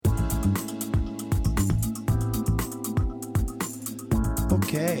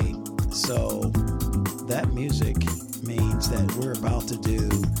Okay, so that music means that we're about to do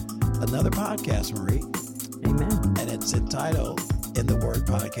another podcast, Marie. Amen. And it's entitled In the Word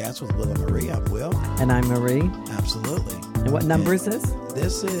Podcast with Will and Marie. I'm Will. And I'm Marie. Absolutely. And what number is this?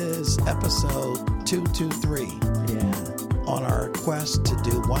 This is episode 223. Yeah. On our quest to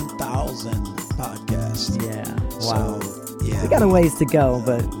do 1,000 podcasts. Yeah. Wow. So, yeah. We got a ways to go,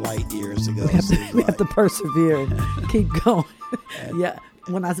 but light years to go. we have to persevere and keep going. Yeah.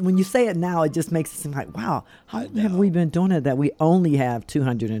 When you say it now, it just makes it seem like, wow, how have we been doing it that we only have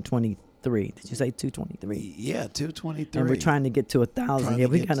 223? Did you say 223? Yeah, 223. And we're trying to get to 1,000. Yeah,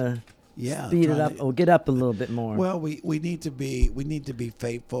 we gotta speed it up or get up a little bit more. Well, we need to be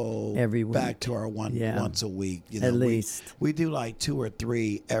faithful every week. Back to our once a week. You know, at least we do like 2 or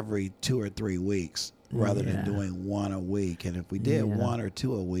 3 every 2 or 3 weeks rather than doing 1 a week. And if we did 1 or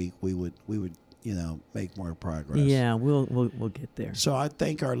 2 a week, we would make more progress. Yeah, we'll get there. So I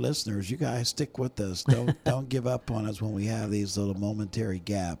thank our listeners. You guys stick with us. Don't give up on us when we have these little momentary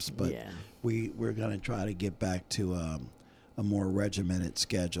gaps. But we're going to try to get back to a more regimented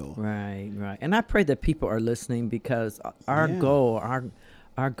schedule. Right. And I pray that people are listening because our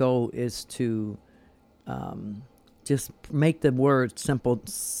goal is to just make the word simple,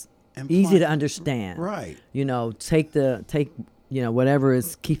 easy to understand. Right. Take whatever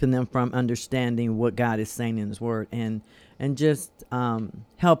is keeping them from understanding what God is saying in His Word, and just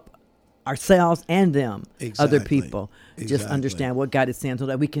help ourselves and them, other people, just understand what God is saying, so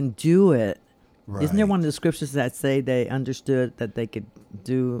that we can do it. Right. Isn't there one of the scriptures that say they understood that they could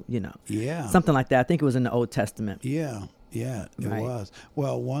do, something like that? I think it was in the Old Testament. Yeah, it was.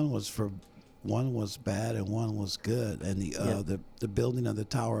 Well, one was bad and one was good, and the building of the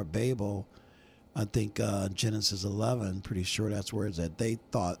Tower of Babel. I think Genesis 11, pretty sure that's where it's at. They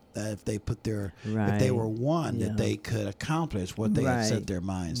thought that if they put if they were one, that they could accomplish what they had set their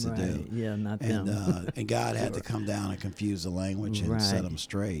minds to do. Yeah, not them. And God had to come down and confuse the language and set them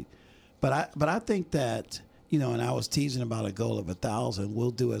straight. But I think that, and I was teasing about a goal of 1,000.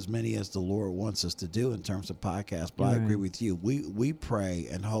 We'll do as many as the Lord wants us to do in terms of podcasts. But I agree with you. We pray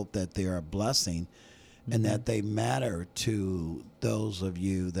and hope that they are a blessing. And that they matter to those of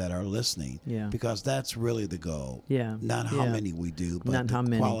you that are listening. Yeah. Because that's really the goal. Yeah. Not how many we do, but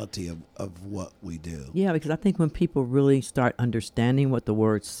the quality of what we do. Yeah, because I think when people really start understanding what the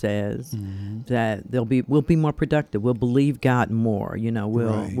Word says, that we'll be more productive. We'll believe God more.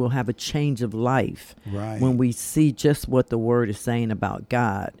 We'll have a change of life when we see just what the Word is saying about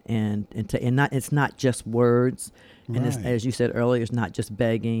God, and it's not just words. And as you said earlier, it's not just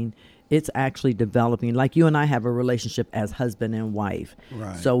begging. It's actually developing. Like you and I have a relationship as husband and wife.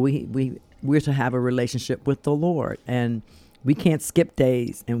 Right. So we're to have a relationship with the Lord. And we can't skip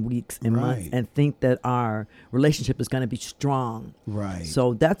days and weeks and months and think that our relationship is going to be strong. Right.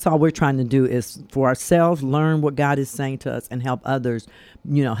 So that's all we're trying to do is for ourselves, learn what God is saying to us and help others,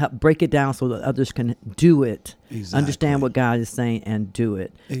 help break it down so that others can do it. Exactly. Understand what God is saying and do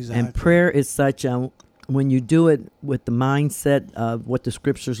it. Exactly. And prayer is such when you do it with the mindset of what the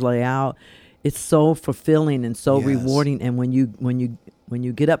scriptures lay out, it's so fulfilling and so rewarding. And when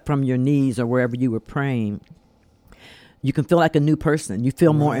you get up from your knees or wherever you were praying, you can feel like a new person. You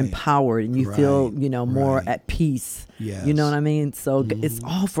feel more empowered, and you feel more at peace. Yes. You know what I mean? So it's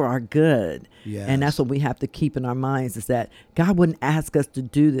all for our good. Yes. And that's what we have to keep in our minds, is that God wouldn't ask us to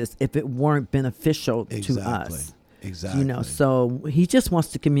do this if it weren't beneficial to us. Exactly. So He just wants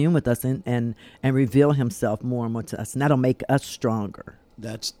to commune with us and reveal Himself more and more to us, and that'll make us stronger.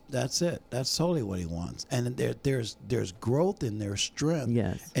 That's it. That's totally what He wants. And there's growth in their strength.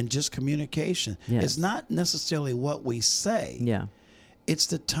 Yes. And just communication. Yes. It's not necessarily what we say. Yeah. It's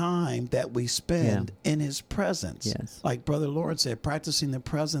the time that we spend in His presence. Yes. Like Brother Lawrence said, practicing the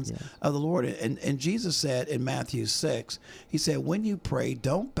presence of the Lord. And Jesus said in Matthew 6, He said, when you pray,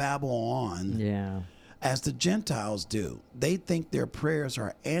 don't babble on. Yeah. As the Gentiles do. They think their prayers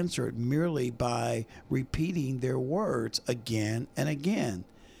are answered merely by repeating their words again and again.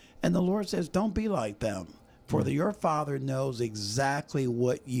 And the Lord says, don't be like them, for your Father knows exactly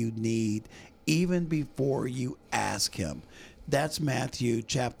what you need even before you ask Him. That's Matthew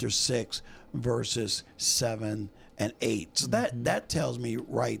chapter 6, verses 7 and 8. So that tells me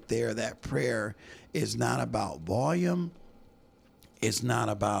right there that prayer is not about volume. It's not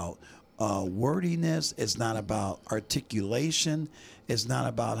about wordiness. It's not about articulation. It's not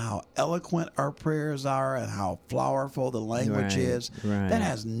about how eloquent our prayers are and how flowerful the language is. Right. That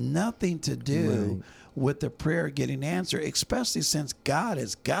has nothing to do with the prayer getting answered, especially since God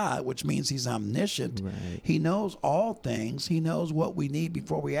is God, which means he's omniscient. Right. He knows all things. He knows what we need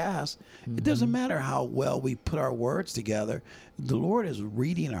before we ask. It doesn't matter how well we put our words together. The Lord is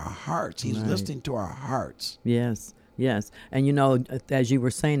reading our hearts. He's listening to our hearts. Yes. Yes. And, you know, as you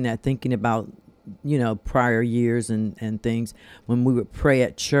were saying that, thinking about, you know, prior years and things, when we would pray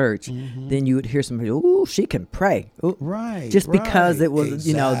at church, then you would hear somebody, ooh, she can pray. Ooh. Right. Just because it was,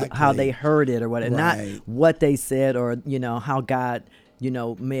 you know, how they heard it or whatever, not what they said or, you know, how God, you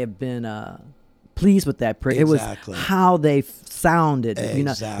know, may have been pleased with that prayer. It was how they sounded. You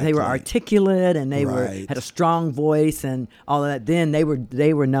know, they were articulate and they had a strong voice and all of that. Then they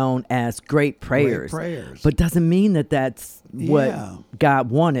were known as great prayers. But doesn't mean that that's what God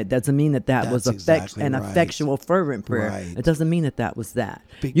wanted. Doesn't mean that was an effectual, fervent prayer. It doesn't mean that was that.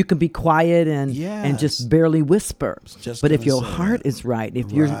 You can be quiet and just barely whisper. But if your heart is right,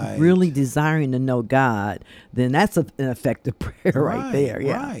 if you're really desiring to know God, then that's an effective prayer right there.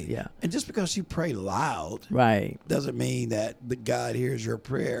 Yeah. And just because you pray loud doesn't mean that the God hears your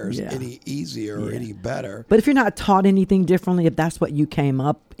prayers any easier or any better. But if you're not taught anything differently, if that's what you came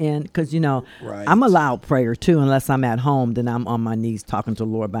up in, because, you know, I'm a loud prayer too, unless I'm at home, then I'm on my knees talking to the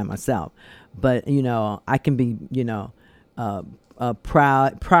Lord by myself. But, you know, I can be, you know, a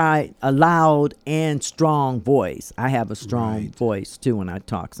loud and strong voice. I have a strong voice too when I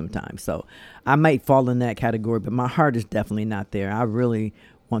talk sometimes. So I might fall in that category, but my heart is definitely not there. I really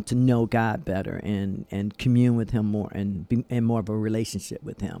want to know God better and commune with him more and be in more of a relationship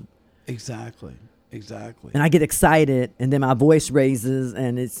with him. Exactly. And I get excited and then my voice raises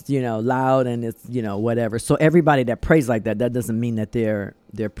and it's, you know, loud and it's, you know, whatever. So everybody that prays like that doesn't mean that their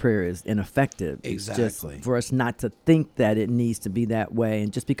prayer is ineffective. Exactly. It's just for us not to think that it needs to be that way.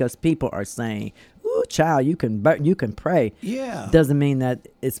 And just because people are saying, ooh, child, you can pray. Doesn't mean that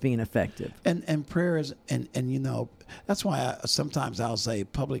it's being effective. And prayers and you know, that's why sometimes I'll say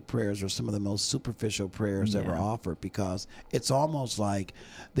public prayers are some of the most superficial prayers ever offered, because it's almost like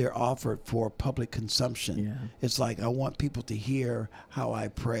they're offered for public consumption. It's like I want people to hear how I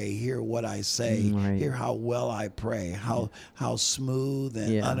pray, hear what I say, hear how well I pray, how smooth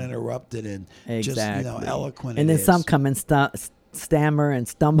and uninterrupted and just, you know, eloquent. And then some come and stammer and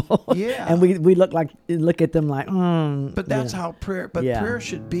stumble. And we look at them like, but that's how prayer. But prayer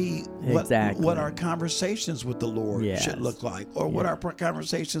should be what our conversations with the Lord should look like, or what our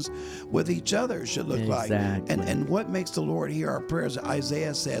conversations with each other should look like. And what makes the Lord hear our prayers?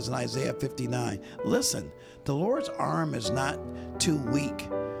 Isaiah says in Isaiah 59, listen, the Lord's arm is not too weak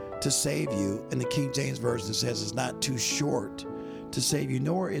to save you. And the King James Version says it's not too short to save you,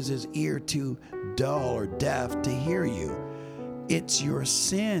 nor is his ear too dull or deaf to hear you. It's your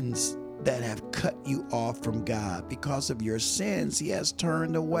sins that have cut you off from God. Because of your sins, he has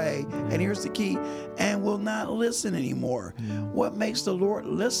turned away. And here's the key, and will not listen anymore. What makes the Lord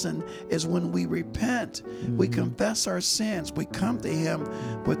listen is when we repent, we confess our sins, we come to him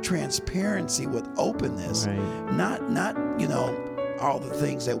with transparency, with openness, not you know, all the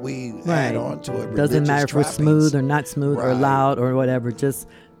things that we add on to it. Doesn't matter if we're smooth or not smooth or loud or whatever, just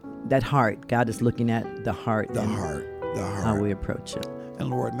that heart. God is looking at the heart. How we approach it. And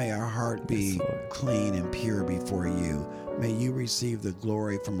Lord, may our heart be clean and pure before you. May you receive the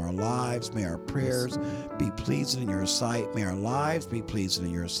glory from our lives. May our prayers be pleasing in your sight. May our lives be pleasing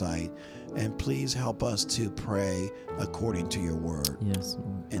in your sight. And please help us to pray according to your word. Yes,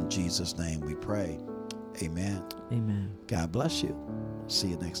 Lord. In Jesus' name we pray. Amen. Amen. God bless you. See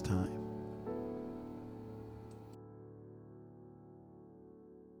you next time.